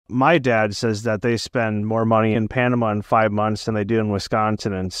My dad says that they spend more money in Panama in 5 months than they do in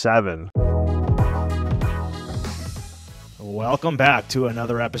Wisconsin in 7. Welcome back to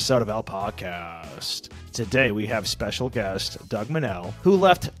another episode of El Podcast. Today we have special guest Doug Mannell, who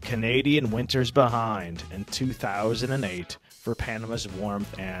left Canadian winters behind in 2008 for Panama's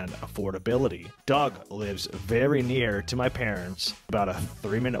warmth and affordability. Doug lives very near to my parents, about a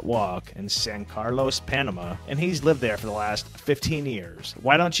 3-minute walk in San Carlos, Panama, and he's lived there for the last 15 years.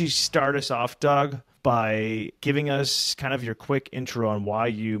 Why don't you start us off, Doug, by giving us kind of your quick intro on why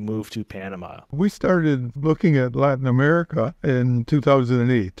you moved to Panama? We started looking at Latin America in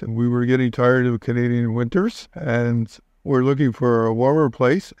 2008, and we were getting tired of Canadian winters, and we're looking for a warmer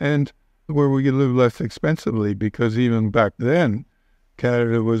place and where we could live less expensively, because even back then,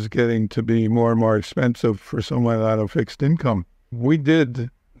 Canada was getting to be more and more expensive for someone on a fixed income. We did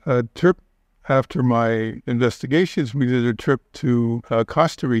a trip after my investigations. We did a trip to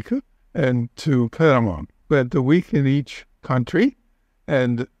Costa Rica and to Panama. Spent a week in each country,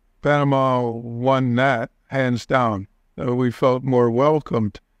 and Panama won that hands down. We felt more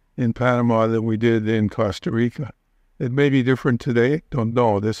welcomed in Panama than we did in Costa Rica. It may be different today, don't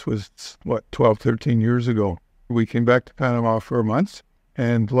know. This was, 12, 13 years ago. We came back to Panama for a month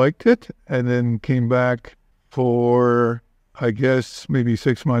and liked it, and then came back for, I guess, maybe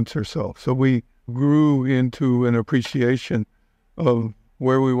 6 months or so. So we grew into an appreciation of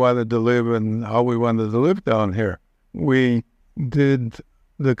where we wanted to live and how we wanted to live down here. We did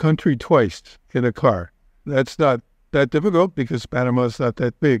the country twice in a car. That's not that difficult because Panama's not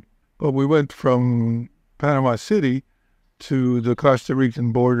that big. But we went from Panama City to the Costa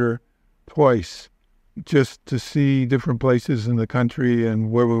Rican border twice, just to see different places in the country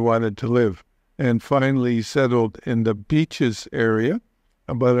and where we wanted to live. And finally settled in the beaches area,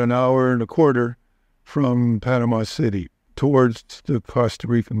 about an hour and a quarter from Panama City, towards the Costa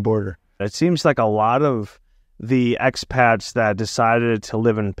Rican border. It seems like a lot of the expats that decided to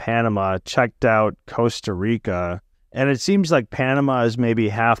live in Panama checked out Costa Rica, and it seems like Panama is maybe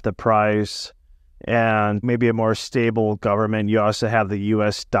half the price and maybe a more stable government. You also have the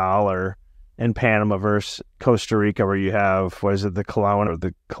U.S. dollar in Panama versus Costa Rica, where you have, the colon or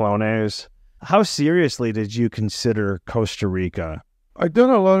the colones. How seriously did you consider Costa Rica? I've done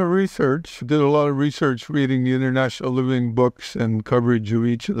a lot of research, reading the international living books and coverage of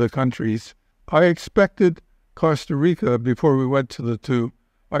each of the countries. I expected Costa Rica, before we went to the two,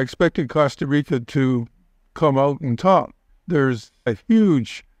 I expected Costa Rica to come out and top. There's a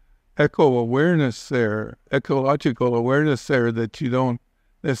huge ecological awareness there that you don't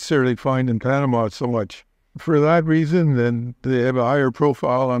necessarily find in Panama so much. For that reason, then they have a higher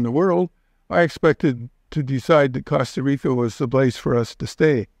profile on the world. I expected to decide that Costa Rica was the place for us to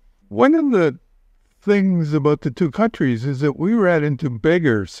stay. One of the things about the two countries is that we ran into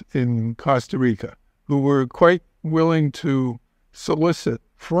beggars in Costa Rica who were quite willing to solicit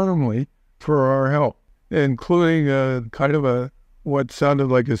firmly for our help, including what sounded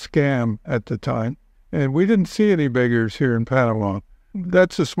like a scam at the time. And we didn't see any beggars here in Panama.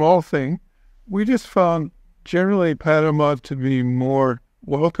 That's a small thing. We just found generally Panama to be more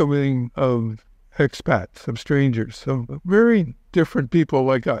welcoming of expats, of strangers, of very different people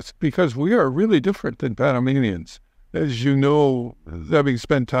like us, because we are really different than Panamanians. As you know, having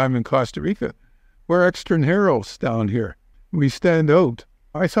spent time in Costa Rica, we're extranjeros down here. We stand out.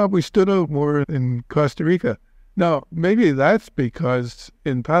 I thought we stood out more in Costa Rica. Now, maybe that's because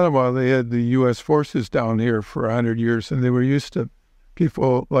in Panama they had the U.S. forces down here for 100 years, and they were used to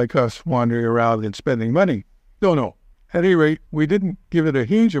people like us wandering around and spending money. Don't know. At any rate, we didn't give it a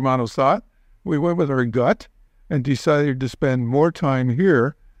huge amount of thought. We went with our gut and decided to spend more time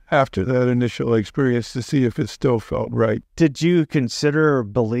here after that initial experience to see if it still felt right. Did you consider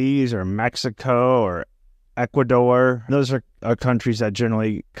Belize or Mexico or Ecuador? Those are countries that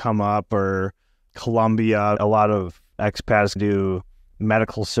generally come up, or Colombia. A lot of expats do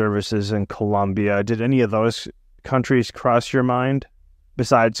medical services in Colombia. Did any of those countries cross your mind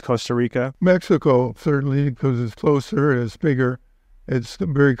besides Costa Rica? Mexico, certainly, because it's closer, it's bigger. It's a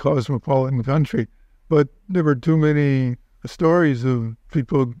very cosmopolitan country. But there were too many stories of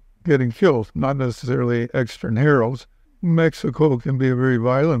people getting killed, not necessarily extranjeros. Mexico can be a very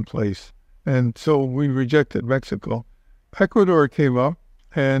violent place. And so we rejected Mexico. Ecuador came up,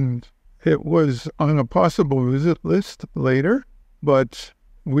 and it was on a possible visit list later, but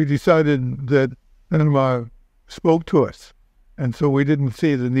we decided that Panama spoke to us, and so we didn't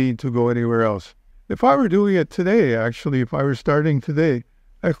see the need to go anywhere else. If I were doing it today, actually, if I were starting today,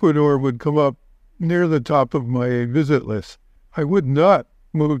 Ecuador would come up near the top of my visit list. I would not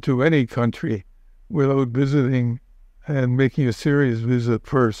move to any country without visiting and making a serious visit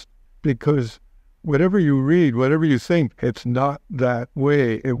first, because whatever you read, whatever you think, it's not that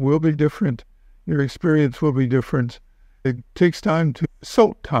way. It will be different. Your experience will be different. It takes time to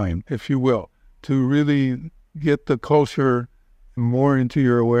soak time, if you will, to really get the culture more into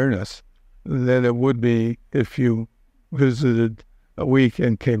your awareness than it would be if you visited a week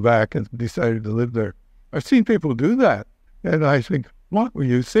and came back and decided to live there. I've seen people do that, and I think, what were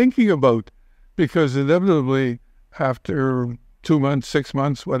you thinking about? Because inevitably, after 2 months, 6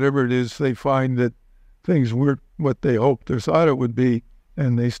 months, whatever it is, they find that things weren't what they hoped or thought it would be,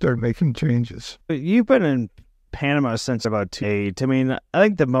 and they start making changes. You've been in Panama since about 2008. I mean, I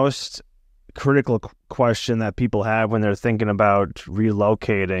think the most critical question that people have when they're thinking about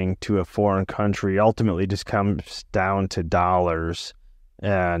relocating to a foreign country ultimately just comes down to dollars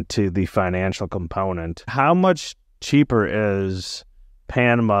and to the financial component. How much cheaper is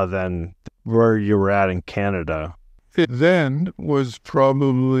Panama than where you were at in Canada? It then was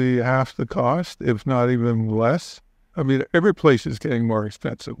probably half the cost, if not even less. I mean, every place is getting more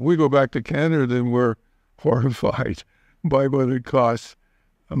expensive. We go back to Canada and we're horrified by what it costs.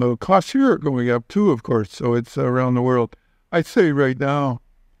 And the costs here are going up too, of course, so it's around the world. I'd say right now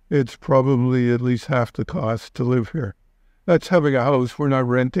it's probably at least half the cost to live here. That's having a house. We're not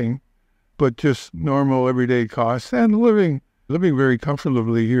renting, but just normal everyday costs and living very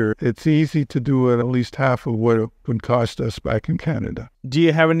comfortably here. It's easy to do at least half of what it would cost us back in Canada. Do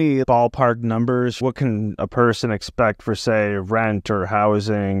you have any ballpark numbers? What can a person expect for, say, rent or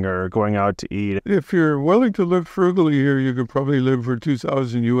housing or going out to eat? If you're willing to live frugally here, you could probably live for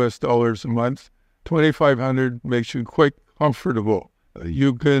 $2,000 a month. $2,500 makes you quite comfortable.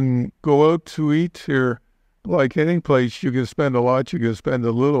 You can go out to eat here like any place. You can spend a lot, you can spend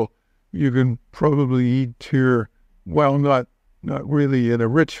a little. You can probably eat here, well, not really in a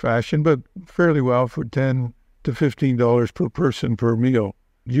rich fashion, but fairly well for $10 to $15 per person per meal.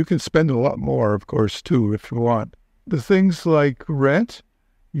 You can spend a lot more, of course, too, if you want. The things like rent,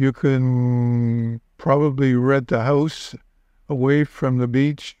 you can probably rent a house away from the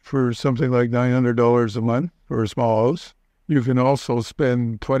beach for something like $900 a month for a small house. You can also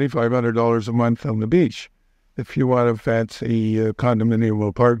spend $2,500 a month on the beach if you want a fancy condominium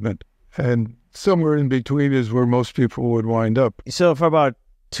apartment. And somewhere in between is where most people would wind up. So for about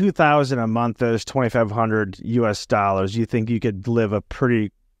 $2,000 a month, there's $2,500 you think you could live a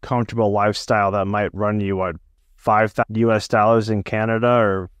pretty comfortable lifestyle that might run you, what, $5,000 in Canada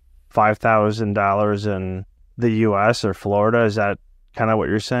or $5,000 in the US or Florida? Is that kind of what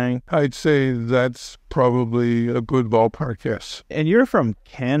you're saying? I'd say that's probably a good ballpark, yes. And you're from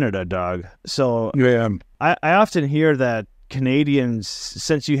Canada, Doug. So yeah. I often hear that Canadians,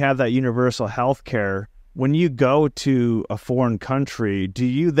 since you have that universal health care, when you go to a foreign country, do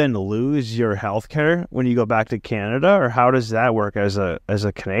you then lose your health care when you go back to Canada, or how does that work as a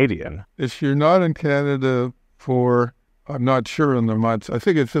Canadian? If you're not in Canada for, I'm not sure on the months, I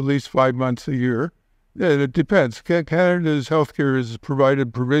think it's at least 5 months a year. Yeah, it depends. Canada's health care is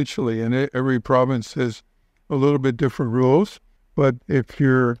provided provincially, and every province has a little bit different rules. But if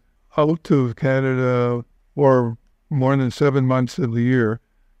you're out of Canada or more than 7 months of the year,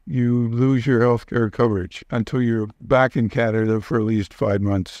 you lose your health care coverage until you're back in Canada for at least 5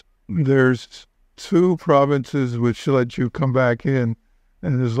 months. There's 2 provinces which let you come back in,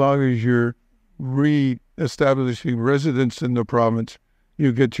 and as long as you're re-establishing residence in the province,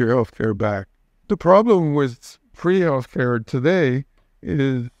 you get your health care back. The problem with free health care today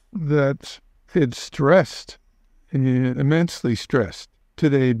is that it's stressed, immensely stressed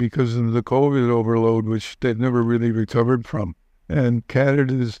today because of the COVID overload, which they've never really recovered from. And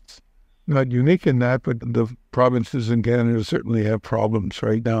Canada is not unique in that, but the provinces in Canada certainly have problems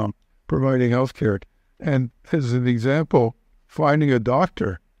right now providing health care. And as an example, finding a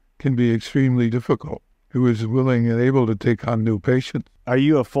doctor can be extremely difficult who is willing and able to take on new patients. Are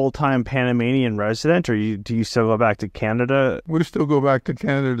you a full-time Panamanian resident, or do you still go back to Canada? We still go back to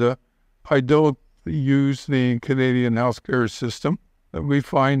Canada. I don't use the Canadian healthcare system. We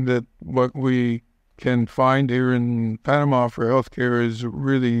find that what we can find here in Panama for healthcare is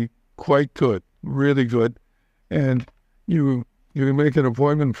really quite good, really good. And you can make an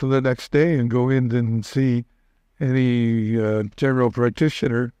appointment for the next day and go in and see any general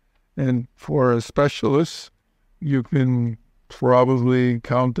practitioner. And for a specialist, you can probably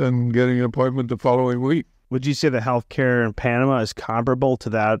count on getting an appointment the following week. Would you say the healthcare in Panama is comparable to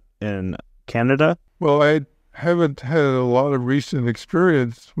that in Canada? Well, I haven't had a lot of recent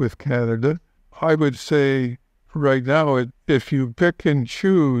experience with Canada. I would say right now, if you pick and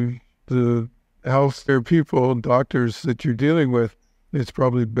choose the healthcare people, doctors that you're dealing with, it's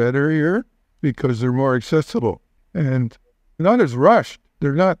probably better here because they're more accessible. and not as rushed.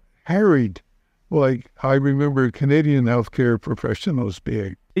 They're not harried like I remember Canadian healthcare professionals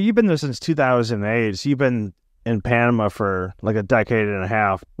being. You've been there since 2008. So you've been in Panama for like a decade and a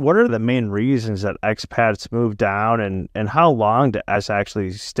half. What are the main reasons that expats move down, and how long do us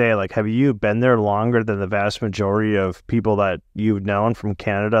actually stay? Like, have you been there longer than the vast majority of people that you've known from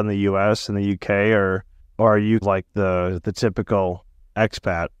Canada and the US and the UK, or are you like the typical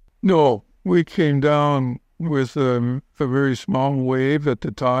expat? No, we came down with a very small wave at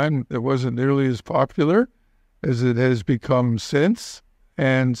the time. It wasn't nearly as popular as it has become since.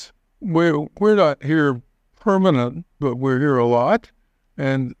 And we're not here permanent, but we're here a lot.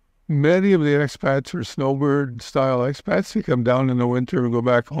 And many of the expats are snowbird-style expats. They come down in the winter and go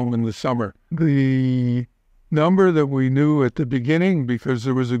back home in the summer. The number that we knew at the beginning, because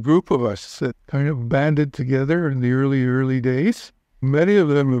there was a group of us that kind of banded together in the early days, many of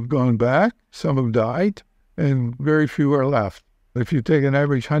them have gone back. Some have died, and very few are left. If you take an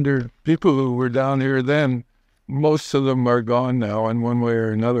average 100 people who were down here then, most of them are gone now in one way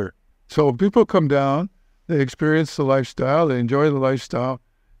or another. So people come down, they experience the lifestyle, they enjoy the lifestyle,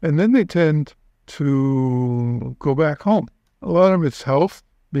 and then they tend to go back home. A lot of it's health,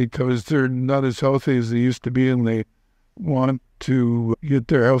 because they're not as healthy as they used to be, and they want to get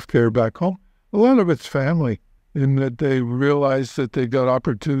their health care back home. A lot of it's family, in that they realize that they got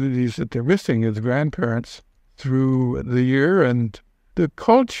opportunities that they're missing as grandparents through the year. And the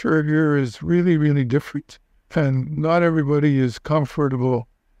culture here is really, really different. And not everybody is comfortable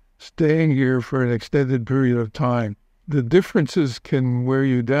staying here for an extended period of time. The differences can wear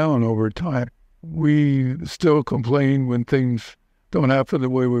you down over time. We still complain when things don't happen the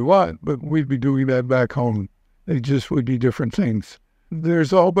way we want, but we'd be doing that back home. They just would be different things.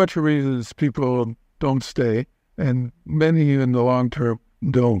 There's a whole bunch of reasons people don't stay, and many in the long term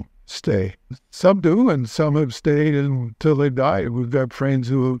don't stay. Some do, and some have stayed until they died. We've got friends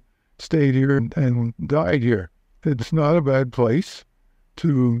who have stayed here and died here. It's not a bad place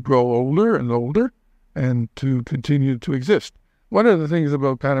to grow older and older and to continue to exist. One of the things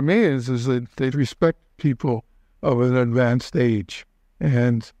about Panamanians is that they respect people of an advanced age,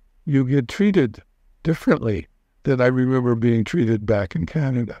 and you get treated differently than I remember being treated back in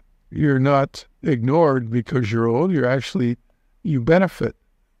Canada. You're not ignored because you're old. You benefit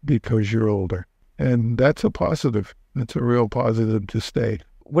because you're older. And that's a positive. That's a real positive to stay.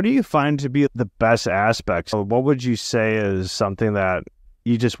 What do you find to be the best aspects? What would you say is something that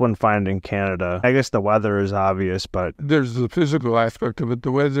you just wouldn't find in Canada? I guess the weather is obvious, but there's the physical aspect of it.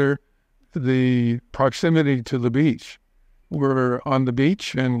 The weather, the proximity to the beach. We're on the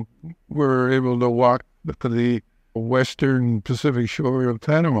beach and we're able to walk to the western Pacific shore of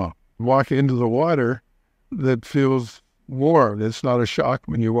Panama. Walk into the water that feels warm. It's not a shock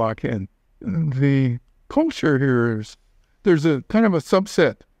when you walk in. The culture here is, there's a kind of a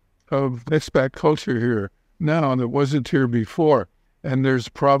subset of expat culture here now that wasn't here before. And there's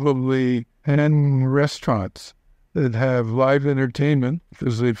probably 10 restaurants that have live entertainment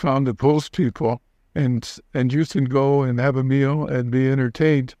because they found it pulls people, and you can go and have a meal and be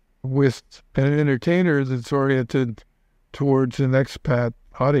entertained with an entertainer that's oriented towards an expat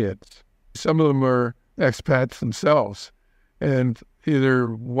audience. Some of them are expats themselves and either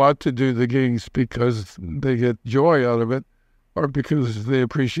want to do the gigs because they get joy out of it or because they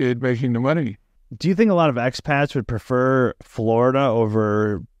appreciate making the money. Do you think a lot of expats would prefer Florida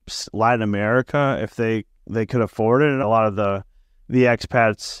over Latin America if they could afford it? A lot of the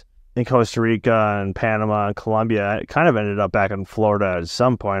expats in Costa Rica and Panama and Colombia kind of ended up back in Florida at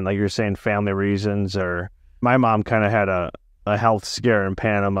some point, like you're saying, family reasons. Or my mom kind of had a health scare in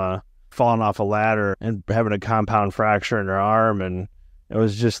Panama, falling off a ladder and having a compound fracture in her arm, and it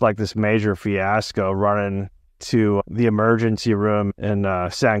was just like this major fiasco running to the emergency room in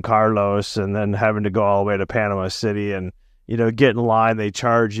San Carlos and then having to go all the way to Panama City and, get in line. They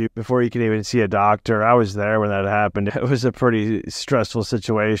charge you before you can even see a doctor. I was there when that happened. It was a pretty stressful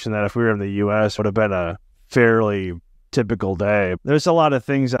situation that if we were in the U.S. would have been a fairly typical day. There's a lot of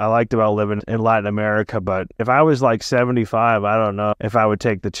things I liked about living in Latin America, but if I was like 75, I don't know if I would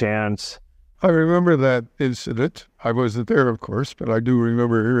take the chance. I remember that incident. I wasn't there, of course, but I do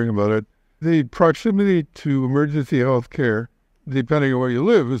remember hearing about it. The proximity to emergency health care, depending on where you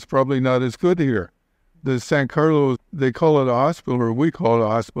live, is probably not as good here. The San Carlos, they call it a hospital, or we call it a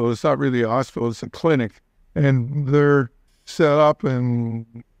hospital. It's not really a hospital, it's a clinic. And they're set up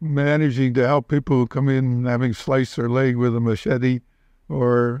and managing to help people who come in having sliced their leg with a machete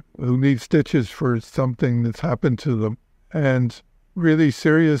or who need stitches for something that's happened to them. And really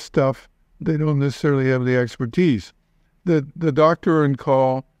serious stuff, they don't necessarily have the expertise. The doctor on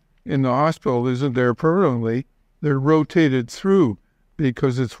call in the hospital isn't there permanently. they're rotated through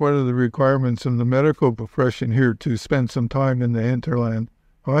because it's one of the requirements of the medical profession here to spend some time in the hinterland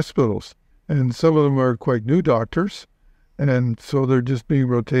hospitals. And some of them are quite new doctors, and so they're just being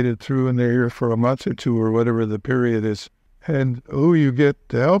rotated through, and they're here for a month or two or whatever the period is. And who you get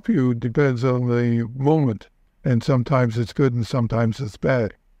to help you depends on the moment, and sometimes it's good and sometimes it's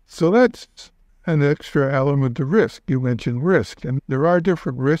bad. So that's an extra element of risk. You mentioned risk, and there are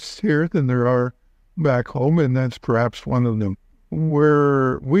different risks here than there are back home, and that's perhaps one of them.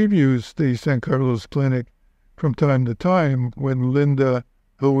 Where we've used the San Carlos Clinic from time to time, when Linda,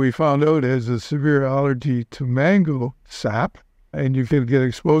 who we found out has a severe allergy to mango sap, and you can get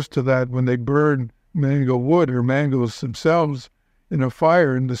exposed to that when they burn mango wood or mangoes themselves in a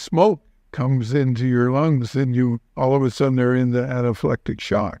fire, and the smoke comes into your lungs, and you all of a sudden are in the anaphylactic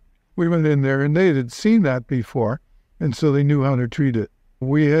shock. We went in there, and they had seen that before, and so they knew how to treat it.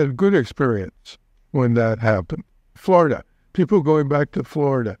 We had good experience when that happened. Florida. People going back to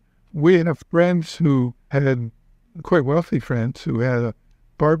Florida. We have friends who had, quite wealthy friends, who had an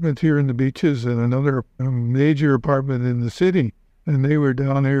apartment here in the beaches and another major apartment in the city. And they were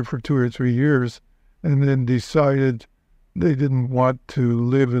down here for 2 or 3 years and then decided they didn't want to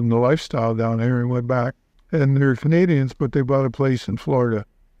live in the lifestyle down here and went back. And they're Canadians, but they bought a place in Florida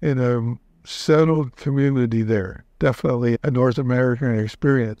in a settled community there. Definitely a North American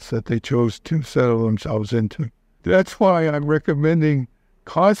experience that they chose to settle themselves into. That's why I'm recommending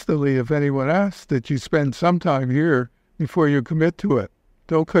constantly, if anyone asks, that you spend some time here before you commit to it.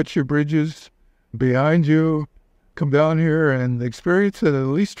 Don't cut your bridges behind you. Come down here and experience it at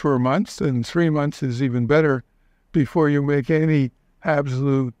least for months, and 3 months is even better before you make any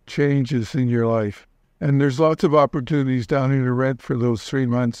absolute changes in your life. And there's lots of opportunities down here to rent for those 3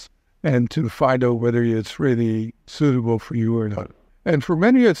 months and to find out whether it's really suitable for you or not. And for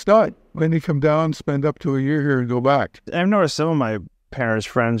many, it's not. Many come down, spend up to a year here and go back. I've noticed some of my parents'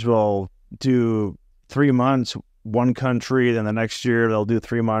 friends will do 3 months one country, then the next year they'll do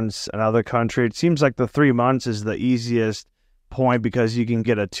 3 months another country. It seems like the 3 months is the easiest point because you can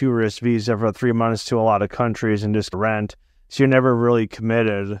get a tourist visa for 3 months to a lot of countries and just rent. So you're never really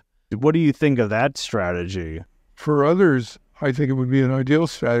committed. What do you think of that strategy? For others, I think it would be an ideal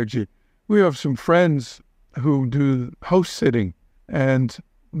strategy. We have some friends who do house sitting, and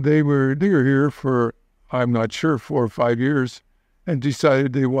they were here for, I'm not sure, 4 or 5 years, and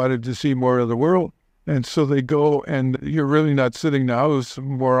decided they wanted to see more of the world. And so they go, and you're really not sitting in the house.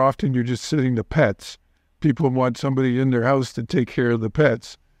 More often, you're just sitting the pets. People want somebody in their house to take care of the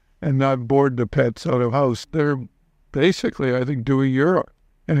pets and not board the pets out of house. They're basically, I think, doing Europe.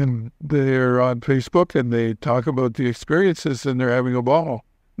 And they're on Facebook, and they talk about the experiences, and they're having a ball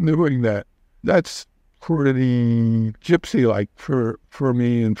doing that. That's pretty gypsy-like for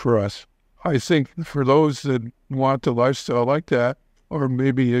me and for us. I think for those that want a lifestyle like that, or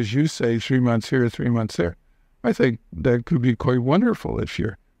maybe, as you say, 3 months here, 3 months there, I think that could be quite wonderful if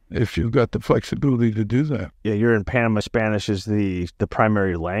you've got the flexibility to do that. Yeah, you're in Panama. Spanish is the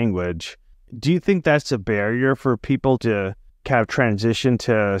primary language. Do you think that's a barrier for people to kind of transition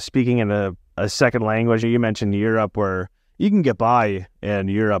to speaking in a second language? You mentioned Europe, where you can get by in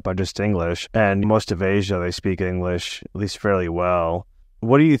Europe on just English, and most of Asia, they speak English, at least fairly well.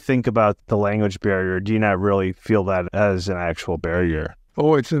 What do you think about the language barrier? Do you not really feel that as an actual barrier?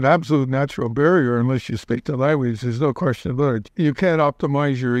 Oh, it's an absolute natural barrier unless you speak the language. There's no question about it. You can't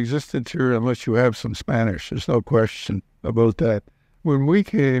optimize your existence here unless you have some Spanish. There's no question about that. When we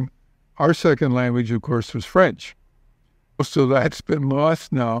came, our second language, of course, was French. So that's been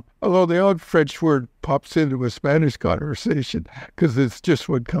lost now. Although the odd French word pops into a Spanish conversation because it's just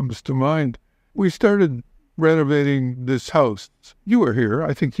what comes to mind. We started renovating this house. You were here.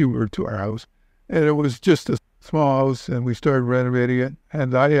 I think you were to our house. And it was just a small house, and we started renovating it.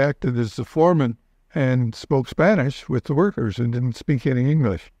 And I acted as the foreman and spoke Spanish with the workers and didn't speak any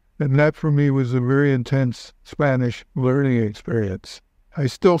English. And that for me was a very intense Spanish learning experience. I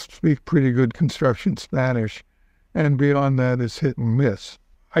still speak pretty good construction Spanish, and beyond that is hit and miss.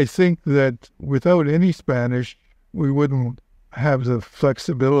 I think that without any Spanish, we wouldn't have the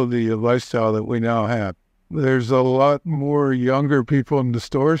flexibility of lifestyle that we now have. There's a lot more younger people in the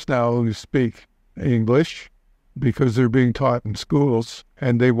stores now who speak English because they're being taught in schools,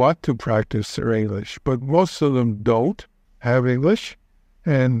 and they want to practice their English, but most of them don't have English,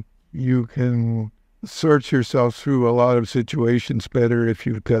 and you can search yourself through a lot of situations better if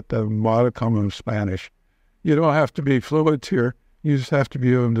you've got the modicum of Spanish. You don't have to be fluent here. You just have to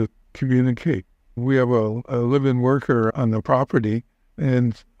be able to communicate. We have a live-in worker on the property,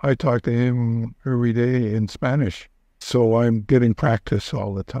 and I talk to him every day in Spanish. So I'm getting practice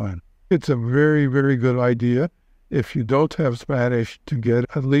all the time. It's a very, very good idea. if you don't have Spanish, to get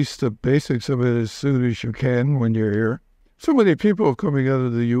at least the basics of it as soon as you can when you're here. So many people coming out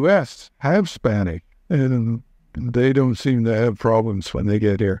of the U.S. have Spanish, and they don't seem to have problems when they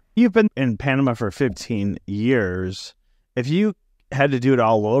get here. You've been in Panama for 15 years. If you had to do it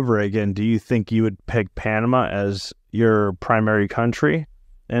all over again, do you think you would pick Panama as your primary country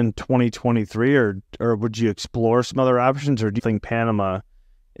in 2023, or would you explore some other options, or do you think Panama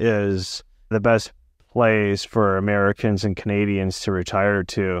is the best place for Americans and Canadians to retire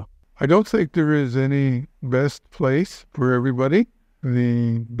to? I don't think there is any best place for everybody.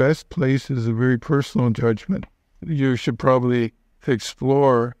 The best place is a very personal judgment. You should probably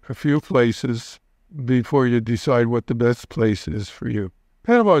explore a few places before you decide what the best place is for you.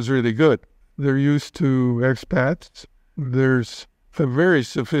 Panama is really good. They're used to expats. There's a very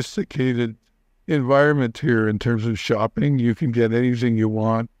sophisticated environment here in terms of shopping. You can get anything you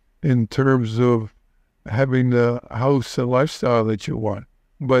want in terms of having the house and lifestyle that you want.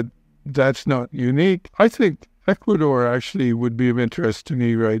 But that's not unique. I think Ecuador actually would be of interest to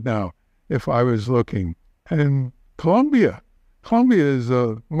me right now if I was looking. And Colombia. Colombia is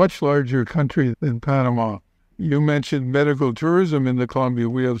a much larger country than Panama. You mentioned medical tourism in the Colombia.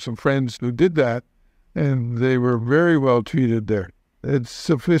 We have some friends who did that, and they were very well treated there. Its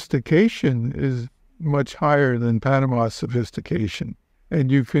sophistication is much higher than Panama's sophistication.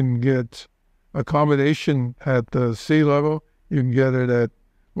 And you can get accommodation at the sea level. You can get it at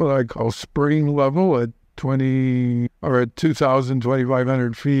what I call spring level at 2,000,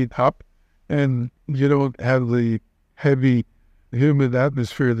 2,500 feet up. And you don't have the heavy, humid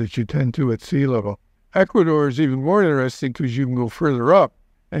atmosphere that you tend to at sea level. Ecuador is even more interesting because you can go further up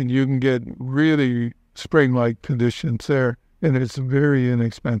and you can get really spring-like conditions there, and it's very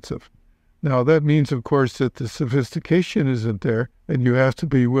inexpensive. Now, that means, of course, that the sophistication isn't there, and you have to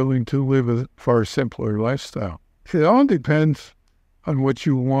be willing to live a far simpler lifestyle. It all depends on what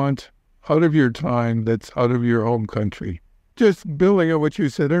you want out of your time that's out of your home country. Just building on what you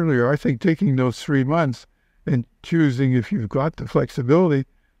said earlier, I think taking those 3 months and choosing, if you've got the flexibility,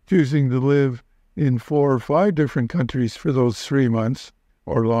 choosing to live in 4 or 5 different countries for those 3 months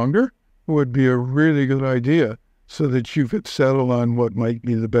or longer would be a really good idea so that you could settle on what might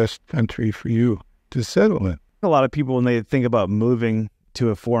be the best country for you to settle in. A lot of people, when they think about moving to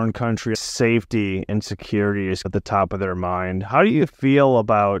a foreign country, safety and security is at the top of their mind. How do you feel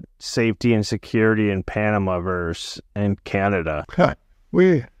about safety and security in Panama versus in Canada? I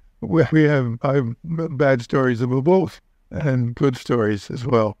have bad stories about both and good stories as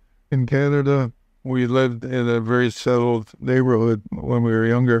well. In Canada, we lived in a very settled neighborhood when we were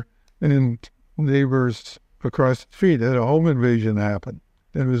younger, and neighbors across the street had a home invasion happen.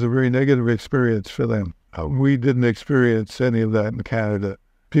 It was a very negative experience for them. We didn't experience any of that in Canada.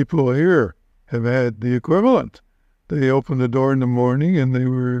 People here have had the equivalent. They opened the door in the morning and they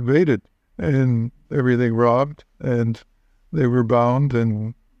were invaded and everything robbed and they were bound,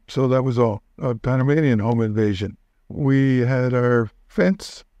 and so that was all. A Panamanian home invasion. We had our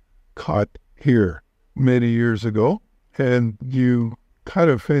fence cut here many years ago, and you cut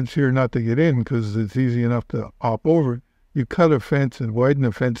a fence here not to get in because it's easy enough to hop over. You cut a fence and widen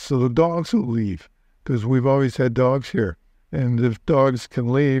the fence so the dogs will leave, because we've always had dogs here. And if dogs can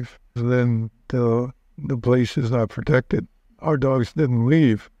leave, then the place is not protected. Our dogs didn't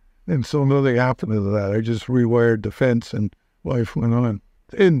leave, and so nothing happened to that. I just rewired the fence and life went on.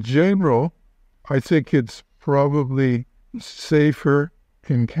 In general, I think it's probably safer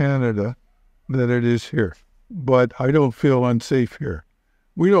in Canada than it is here. But I don't feel unsafe here.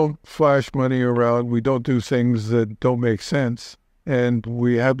 We don't flash money around. We don't do things that don't make sense. And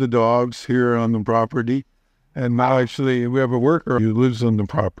we have the dogs here on the property. And now actually we have a worker who lives on the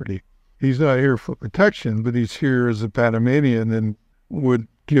property. He's not here for protection, but he's here as a Panamanian and would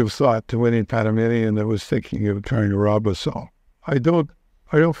give thought to any Panamanian that was thinking of trying to rob us all. I don't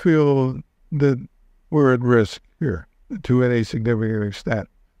feel that we're at risk here to any significant extent.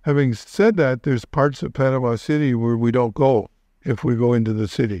 Having said that, there's parts of Panama City where we don't go if we go into the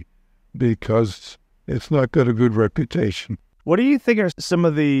city because it's not got a good reputation. What do you think are some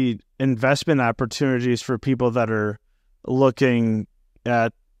of the investment opportunities for people that are looking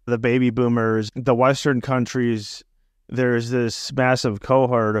at the baby boomers, the Western countries? There's this massive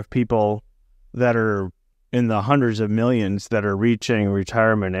cohort of people that are in the hundreds of millions that are reaching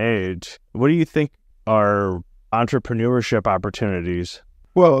retirement age. What do you think are entrepreneurship opportunities?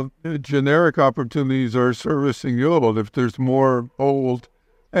 Well, generic opportunities are servicing the old. If there's more old,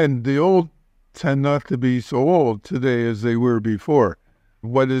 and the old tend not to be so old today as they were before.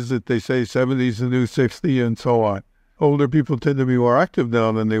 What is it they say, 70 is the new 60 and so on. Older people tend to be more active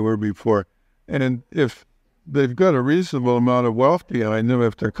now than they were before. And if they've got a reasonable amount of wealth behind them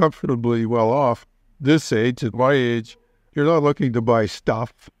if they're comfortably well off. This age, at my age, you're not looking to buy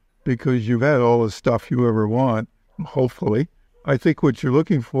stuff because you've had all the stuff you ever want, hopefully. I think what you're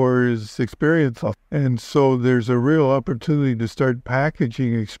looking for is experience. And so there's a real opportunity to start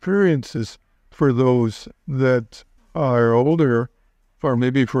packaging experiences for those that are older, or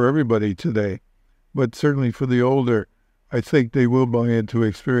maybe for everybody today. But certainly for the older, I think they will buy into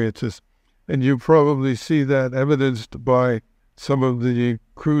experiences. And you probably see that evidenced by some of the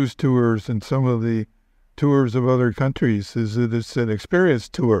cruise tours and some of the tours of other countries, is that it's an experience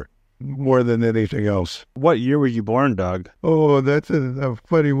tour more than anything else. What year were you born, Doug? Oh, that's a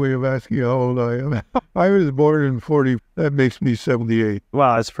funny way of asking how old I am. I was born in 40. That makes me 78.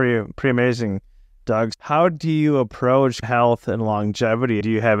 Wow, that's pretty amazing, Doug. How do you approach health and longevity? Do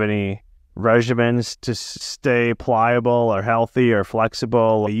you have any regimens to stay pliable or healthy or flexible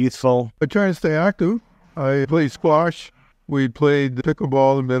or youthful? I try to stay active. I play squash. We played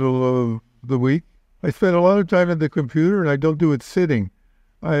pickleball in the middle of the week. I spend a lot of time at the computer, and I don't do it sitting.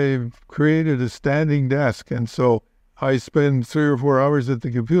 I've created a standing desk, and so I spend 3 or 4 hours at the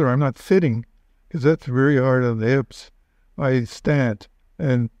computer. I'm not sitting, because that's very hard on the hips. I stand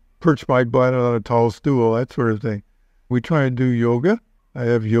and perch my butt on a tall stool, that sort of thing. We try and do yoga. I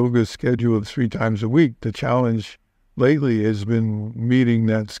have yoga scheduled 3 times a week. The challenge lately has been meeting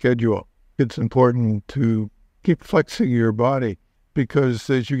that schedule. It's important to keep flexing your body, because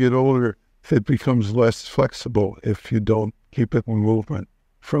as you get older, it becomes less flexible if you don't keep it in movement.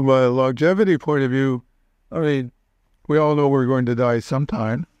 From a longevity point of view, I mean, we all know we're going to die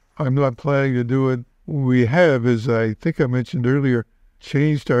sometime. I'm not planning to do it. We have, as I think I mentioned earlier,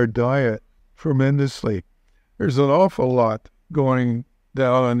 changed our diet tremendously. There's an awful lot going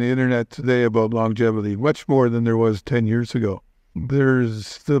down on the internet today about longevity, much more than there was 10 years ago.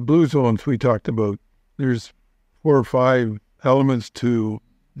 There's the blue zones we talked about. There's 4 or 5 elements to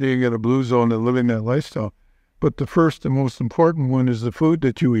being in a blue zone and living that lifestyle. But the first and most important one is the food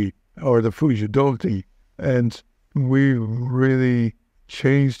that you eat, or the food you don't eat. And we really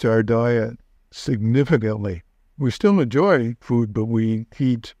changed our diet significantly. We still enjoy food, but we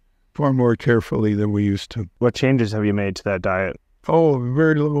eat far more carefully than we used to. What changes have you made to that diet? Oh,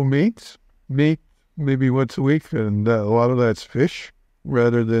 very little meat. Meat maybe once a week, and a lot of that's fish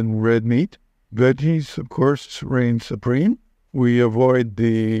rather than red meat. Veggies, of course, reign supreme. We avoid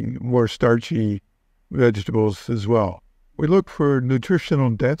the more starchy vegetables as well. We look for nutritional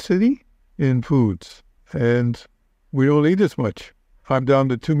density in foods, and we don't eat as much. I'm down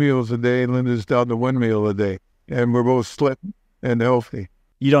to 2 meals a day, Linda's down to 1 meal a day, and we're both slim and healthy.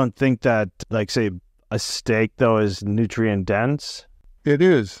 You don't think that, like, say, a steak, though, is nutrient dense? It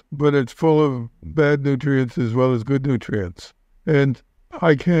is, but it's full of bad nutrients as well as good nutrients. And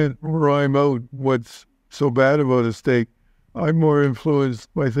I can't rhyme out what's so bad about a steak. I'm more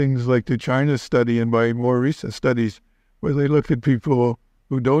influenced by things like the China study and by more recent studies where they look at people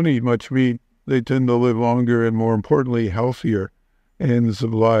who don't eat much meat. They tend to live longer and, more importantly, healthier ends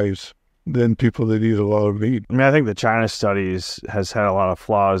of lives than people that eat a lot of meat. I mean, I think the China studies has had a lot of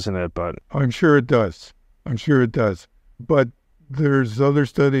flaws in it, but... I'm sure it does. I'm sure it does. But there's other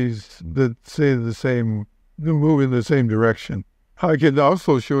studies that say the same, move in the same direction. I can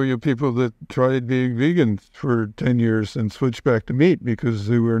also show you people that tried being vegan for 10 years and switched back to meat because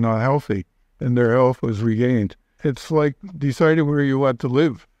they were not healthy and their health was regained. It's like deciding where you want to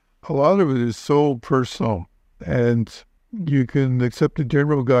live. A lot of it is so personal, and you can accept the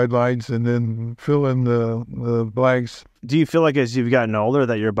general guidelines and then fill in the blanks. Do you feel like as you've gotten older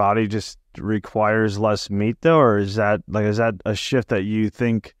that your body just requires less meat, though? Or is that a shift that you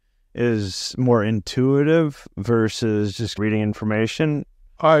think is more intuitive versus just reading information?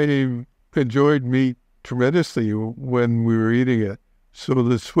 I enjoyed meat tremendously when we were eating it. So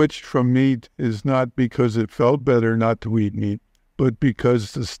the switch from meat is not because it felt better not to eat meat, but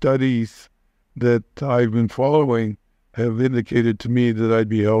because the studies that I've been following have indicated to me that I'd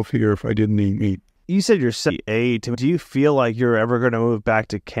be healthier if I didn't eat meat. You said you're 78. Do you feel like you're ever going to move back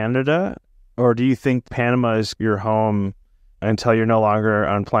to Canada? Or do you think Panama is your home until you're no longer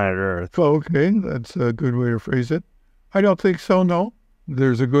on planet Earth? Okay, that's a good way to phrase it. I don't think so, no.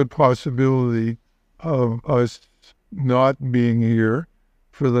 There's a good possibility of us not being here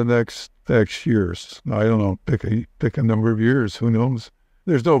for the next X years. I don't know, pick a number of years, who knows?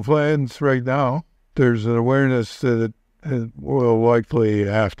 There's no plans right now. There's an awareness that it will likely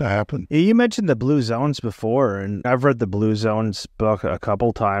have to happen. You mentioned the Blue Zones before, and I've read the Blue Zones book a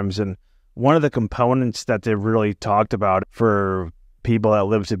couple times, and one of the components that they've really talked about for people that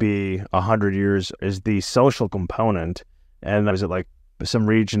live to be 100 years is the social component. And is it like some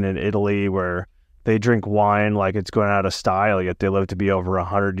region in Italy where they drink wine like it's going out of style, yet they live to be over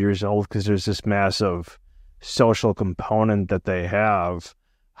 100 years old because there's this massive social component that they have.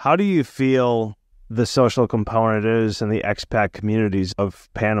 How do you feel the social component is in the expat communities of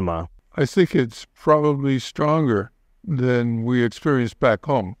Panama? I think it's probably stronger than we experienced back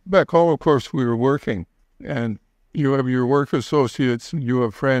home. Back home, of course, we were working, and you have your work associates, and you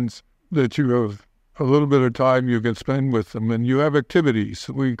have friends that you have a little bit of time you can spend with them, and you have activities.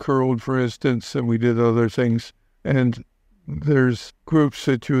 We curled, for instance, and we did other things, and there's groups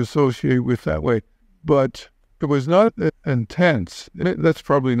that you associate with that way. But it was not intense. That's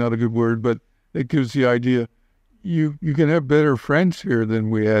probably not a good word, but it gives the idea you can have better friends here than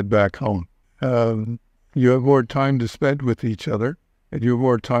we had back home. You have more time to spend with each other, and you have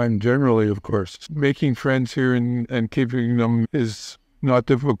more time generally, of course. Making friends here and keeping them is not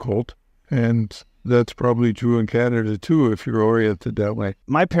difficult, and that's probably true in Canada too, if you're oriented that way.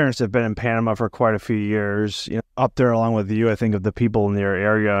 My parents have been in Panama for quite a few years, up there along with you, I think, of the people in their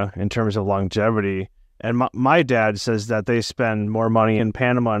area in terms of longevity. And my dad says that they spend more money in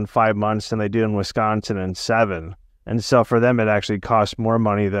Panama in 5 months than they do in Wisconsin in 7. And so for them, it actually costs more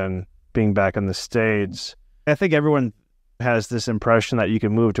money than being back in the States. I think everyone has this impression that you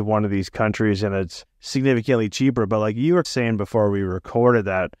can move to one of these countries and it's significantly cheaper. But like you were saying before we recorded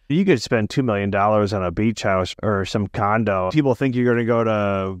that, you could spend $2 million on a beach house or some condo. People think you're going to go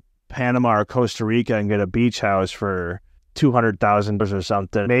to Panama or Costa Rica and get a beach house for $200,000 or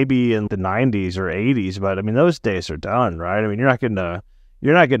something, maybe in the 90s or 80s. But I mean, those days are done, right? I mean, you're not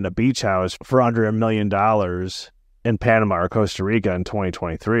getting a beach house for under $1 million in Panama or Costa Rica in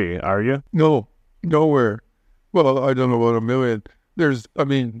 2023, are you? No, nowhere. Well, I don't know about $1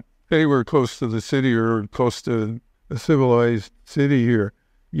 million. Anywhere close to the city or close to a civilized city here,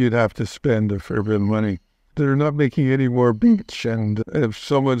 you'd have to spend a fair bit of money. They're not making any more beach, and if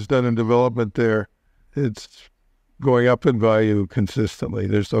someone's done a development there, it's going up in value consistently.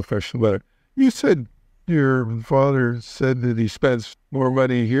 There's no question about it. You said your father said that he spends more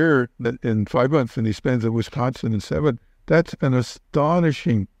money here in 5 months than he spends in Wisconsin in 7. That's an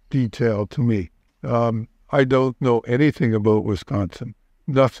astonishing detail to me. I don't know anything about Wisconsin,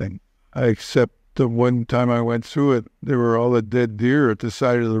 nothing, except the one time I went through it, there were all the dead deer at the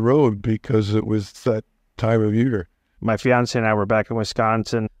side of the road because it was that time of year. My fiance and I were back in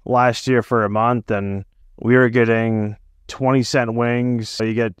Wisconsin last year for a month, and we were getting 20-cent wings. So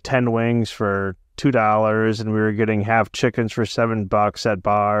you get 10 wings for $2, and we were getting half chickens for $7 at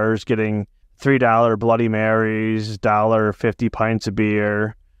bars, getting $3 Bloody Marys, $1.50 pints of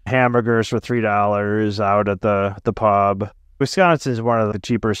beer, hamburgers for $3 out at the pub. Wisconsin is one of the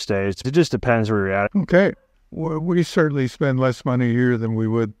cheaper states. It just depends where you're at. Okay. Well, we certainly spend less money here than we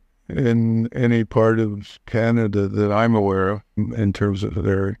would in any part of Canada that I'm aware of in terms of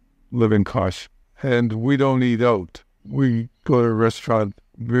their living costs. And we don't eat out. We go to a restaurant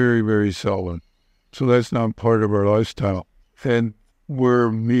very, very seldom. So that's not part of our lifestyle. And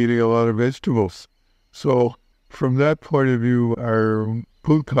we're eating a lot of vegetables. So from that point of view, our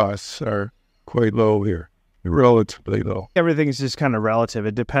food costs are quite low here, relatively low. Everything's just kind of relative.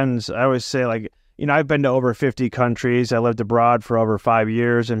 It depends. I always say, I've been to over 50 countries. I lived abroad for over 5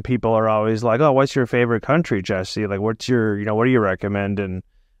 years, and people are always like, oh, what's your favorite country, Jesse? Like, what's your, what do you recommend? And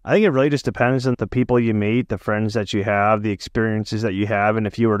I think it really just depends on the people you meet, the friends that you have, the experiences that you have. And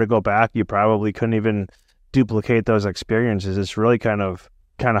if you were to go back, you probably couldn't even duplicate those experiences. It's really kind of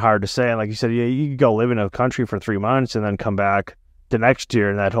hard to say. And like you said, you could go live in a country for 3 months and then come back the next year,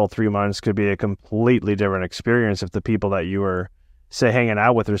 and that whole 3 months could be a completely different experience if the people that you were, say, hanging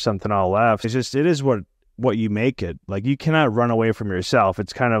out with or something all left. It is what you make it. Like, you cannot run away from yourself.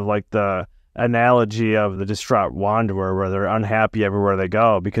 It's kind of like the analogy of the distraught wanderer, where they're unhappy everywhere they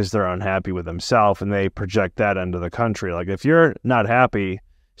go because they're unhappy with themselves, and they project that into the country. Like, if you're not happy,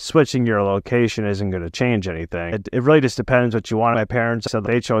 switching your location isn't going to change anything. It really just depends what you want. My parents said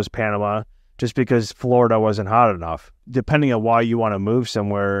they chose Panama just because Florida wasn't hot enough. Depending on why you want to move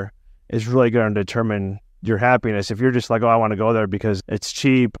somewhere is really going to determine your happiness. If you're just like, oh, I want to go there because it's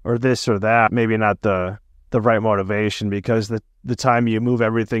cheap or this or that, maybe not the right motivation, because the time you move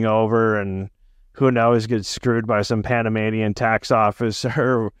everything over and who knows, get screwed by some Panamanian tax office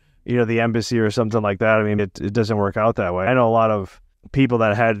or, the embassy or something like that. I mean, it doesn't work out that way. I know a lot of people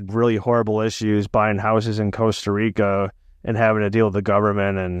that had really horrible issues buying houses in Costa Rica and having to deal with the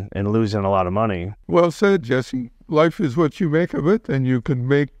government and losing a lot of money. Well said, Jesse. Life is what you make of it, and you can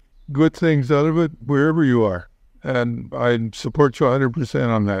make good things out of it wherever you are. And I support you 100%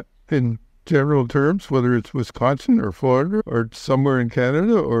 on that. In general terms, whether it's Wisconsin or Florida or somewhere in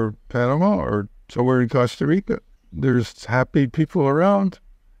Canada or Panama or somewhere in Costa Rica, there's happy people around,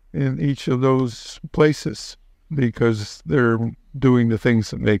 in each of those places because they're doing the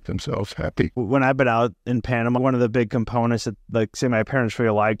things that make themselves happy. When I've been out in Panama, one of the big components that, like, say my parents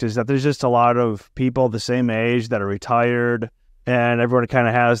really liked is that there's just a lot of people the same age that are retired, and everyone kind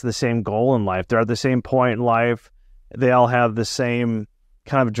of has the same goal in life. They're at the same point in life. They all have the same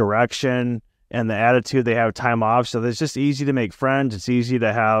kind of direction and the attitude. They have time off. So it's just easy to make friends. It's easy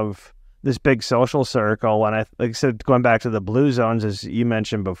to have this big social circle. And like I said, going back to the blue zones, as you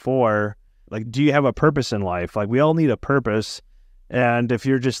mentioned before, like, do you have a purpose in life? Like, we all need a purpose. And if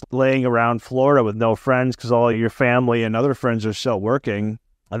you're just laying around Florida with no friends because all your family and other friends are still working,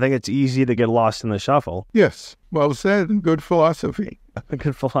 I think it's easy to get lost in the shuffle. Yes. Well said. Good philosophy.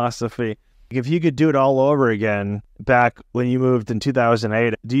 Good philosophy. If you could do it all over again back when you moved in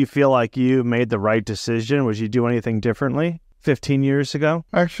 2008, do you feel like you made the right decision? Would you do anything differently 15 years ago?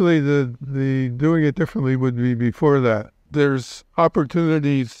 Actually, the doing it differently would be before that. There's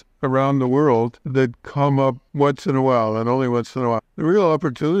opportunities around the world that come up once in a while and only once in a while. The real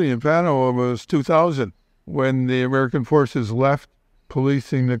opportunity in Panama was 2000 when the American forces left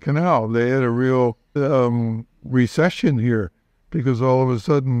policing the canal. They had a real recession here because all of a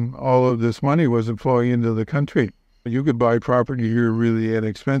sudden all of this money wasn't flowing into the country. You could buy property here really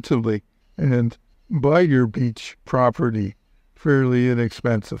inexpensively and buy your beach property fairly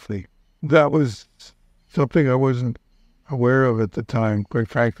inexpensively. That was something I wasn't aware of at the time, quite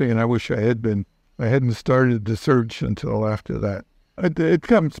frankly, and I wish I had been. I hadn't started the search until after that. It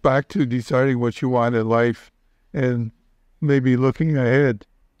comes back to deciding what you want in life and maybe looking ahead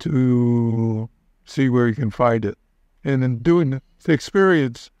to see where you can find it. And in doing it,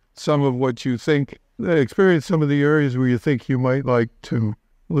 experience some of what you think, experience some of the areas where you think you might like to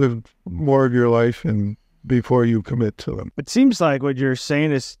live more of your life and before you commit to them. It seems like what you're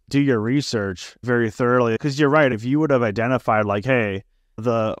saying is do your research very thoroughly, because you're right. If you would have identified, like, hey,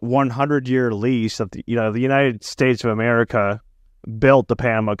 the 100-year lease of the United States of America built the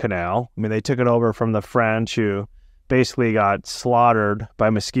Panama Canal. I mean, they took it over from the French, who basically got slaughtered by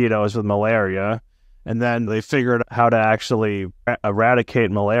mosquitoes with malaria, and then they figured out how to actually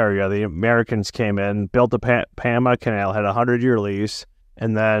eradicate malaria. The Americans came in, built the Panama Canal, had a 100-year lease,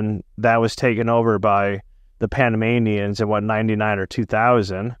 and then that was taken over by the Panamanians in 99 or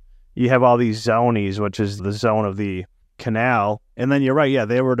 2000. You have all these zonies, which is the zone of the canal. And then you're right, yeah,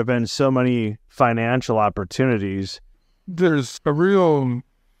 there would have been so many financial opportunities. There's a real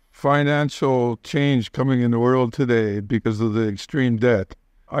financial change coming in the world today because of the extreme debt.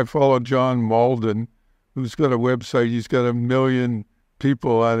 I follow John Malden, who's got a website. He's got 1 million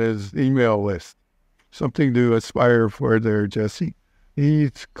people on his email list. Something to aspire for there, Jesse.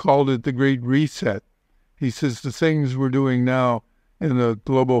 He's called it the Great Reset. He says the things we're doing now in the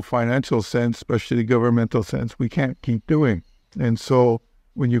global financial sense, especially the governmental sense, we can't keep doing. And so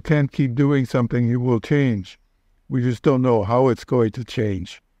when you can't keep doing something, it will change. We just don't know how it's going to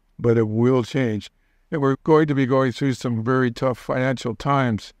change, but it will change. And we're going to be going through some very tough financial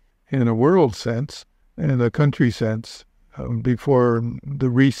times in a world sense and a country sense before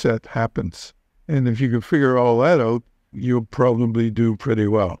the reset happens. And if you can figure all that out, you'll probably do pretty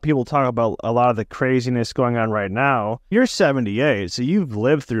well. People talk about a lot of the craziness going on right now. You're 78, so you've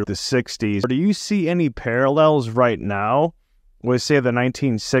lived through the 60s. Do you see any parallels right now with, say, the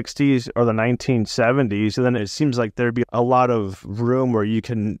 1960s or the 1970s? And then it seems like there'd be a lot of room where you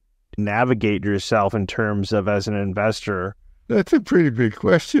can navigate yourself in terms of as an investor. That's a pretty big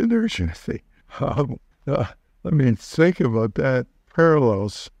question there, Jesse. Let me think about that.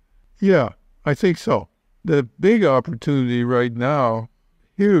 Parallels. Yeah, I think so. The big opportunity right now,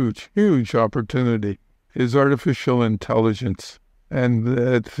 huge opportunity, is artificial intelligence. And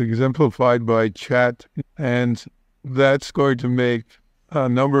it's exemplified by chat. And that's going to make a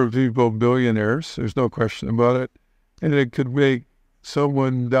number of people billionaires. There's no question about it. And it could make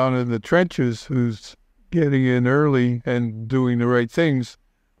someone down in the trenches who's getting in early and doing the right things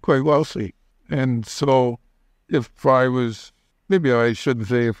quite wealthy. And so if I was, maybe I shouldn't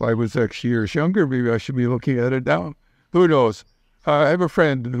say if I was X years younger, maybe I should be looking at it now. Who knows? I have a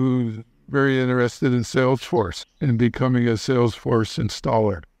friend who's very interested in Salesforce and becoming a Salesforce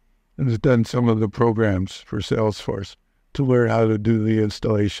installer and has done some of the programs for Salesforce to learn how to do the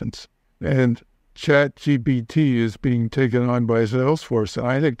installations. And ChatGPT is being taken on by Salesforce. And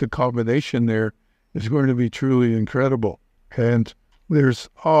I think the combination there is going to be truly incredible. And there's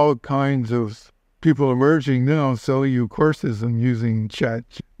all kinds of people emerging now selling you courses and using chat.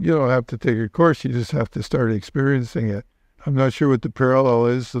 You don't have to take a course. You just have to start experiencing it. I'm not sure what the parallel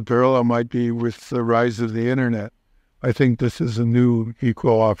is. The parallel might be with the rise of the internet. I think this is a new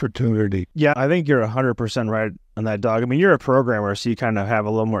equal opportunity. Yeah, I think you're 100% right on that, Doug. I mean, you're a programmer, so you kind of have a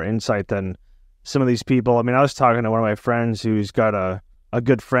little more insight than some of these people. I mean, I was talking to one of my friends who's got a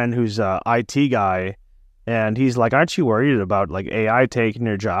good friend who's a IT guy, and he's like, aren't you worried about like AI taking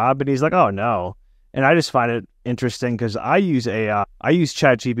your job? And he's like, oh, no. And I just find it interesting because I use AI. I use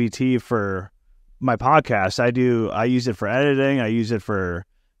ChatGPT for my podcast. I use it for editing. I use it for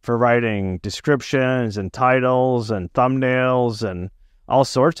writing descriptions and titles and thumbnails and all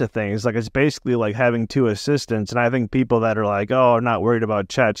sorts of things. Like, it's basically like having two assistants. And I think people that are like, oh, I'm not worried about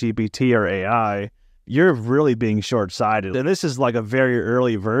ChatGPT or AI, you're really being short-sighted. And this is like a very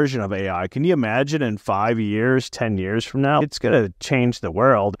early version of AI. Can you imagine in 5 years, 10 years from now, it's going to change the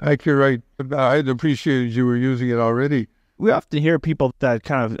world? I think you're right. I'd appreciated you were using it already. We often hear people that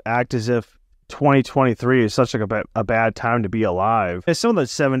kind of act as if 2023 is such like a bad time to be alive. As someone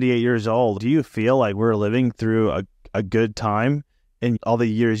that's 78 years old, do you feel like we're living through a good time in all the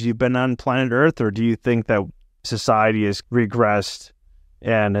years you've been on planet Earth, or do you think that society has regressed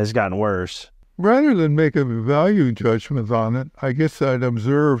and has gotten worse? Rather than make a value judgment on it, I guess I'd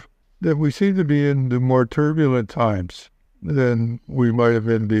observe that we seem to be in the more turbulent times than we might have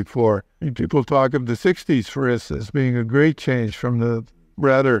been before. People talk of the 60s, for instance, being a great change from the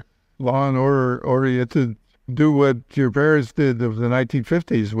rather law and order oriented, do what your parents did of the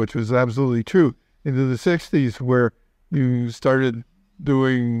 1950s, which was absolutely true, into the 60s, where you started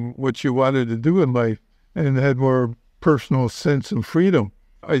doing what you wanted to do in life and had more personal sense of freedom.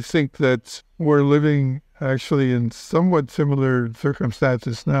 I think that we're living actually in somewhat similar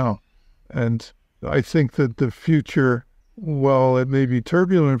circumstances now. And I think that the future, while it may be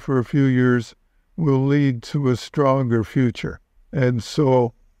turbulent for a few years, will lead to a stronger future. And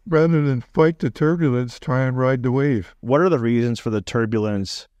so rather than fight the turbulence, try and ride the wave. What are the reasons for the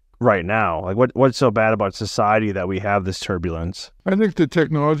turbulence right now? Like, what's so bad about society that we have this turbulence? I think the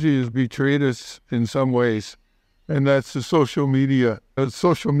technology has betrayed us in some ways, and that's the social media.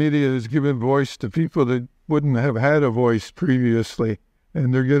 Social media has given voice to people that wouldn't have had a voice previously,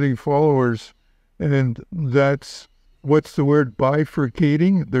 and they're getting followers. And that's, what's the word,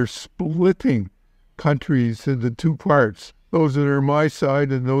 bifurcating? They're splitting countries into two parts. Those that are my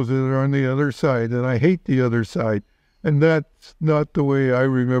side and those that are on the other side. And I hate the other side. And that's not the way I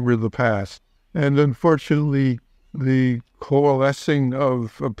remember the past. And unfortunately, the coalescing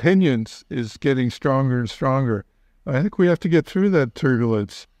of opinions is getting stronger and stronger. I think we have to get through that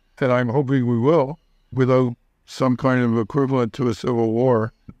turbulence, and I'm hoping we will, without some kind of equivalent to a civil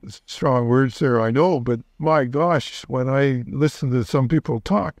war. Strong words there, I know, but my gosh, when I listen to some people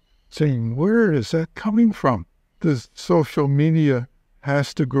talk, saying, where is that coming from? The social media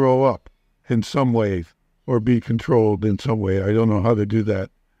has to grow up in some way or be controlled in some way. I don't know how to do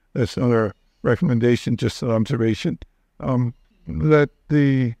that. That's not a recommendation, just an observation. That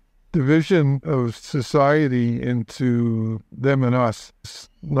the division of society into them and us is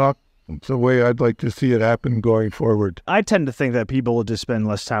not the way I'd like to see it happen going forward. I tend to think that people will just spend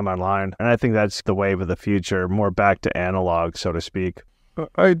less time online, and I think that's the wave of the future, more back to analog, so to speak.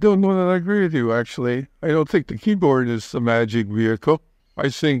 I don't know that I agree with you, actually. I don't think the keyboard is the magic vehicle. I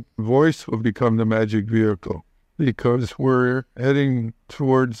think voice will become the magic vehicle because we're heading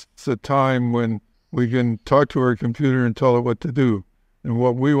towards the time when we can talk to our computer and tell it what to do and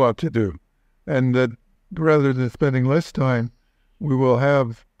what we want to do. And that rather than spending less time, we will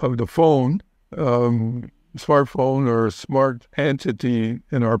have the phone, smartphone or a smart entity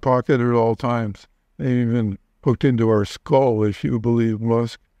in our pocket at all times, even hooked into our skull, if you believe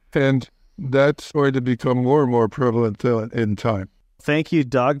Musk. And that's going to become more and more prevalent in time. Thank you,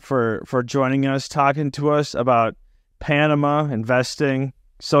 Doug, for joining us, talking to us about Panama, investing,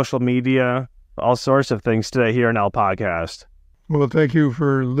 social media, all sorts of things today here on El Podcast. Well, thank you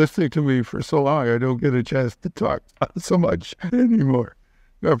for listening to me for so long. I don't get a chance to talk so much anymore.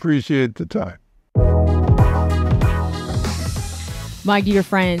 I appreciate the time. My dear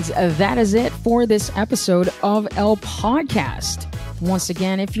friends, that is it for this episode of El Podcast. Once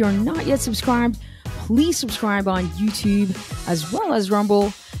again, if you're not yet subscribed, please subscribe on YouTube as well as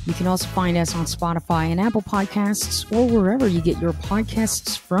Rumble. You can also find us on Spotify and Apple Podcasts or wherever you get your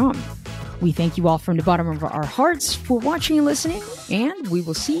podcasts from. We thank you all from the bottom of our hearts for watching and listening, and we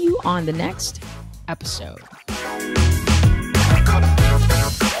will see you on the next episode.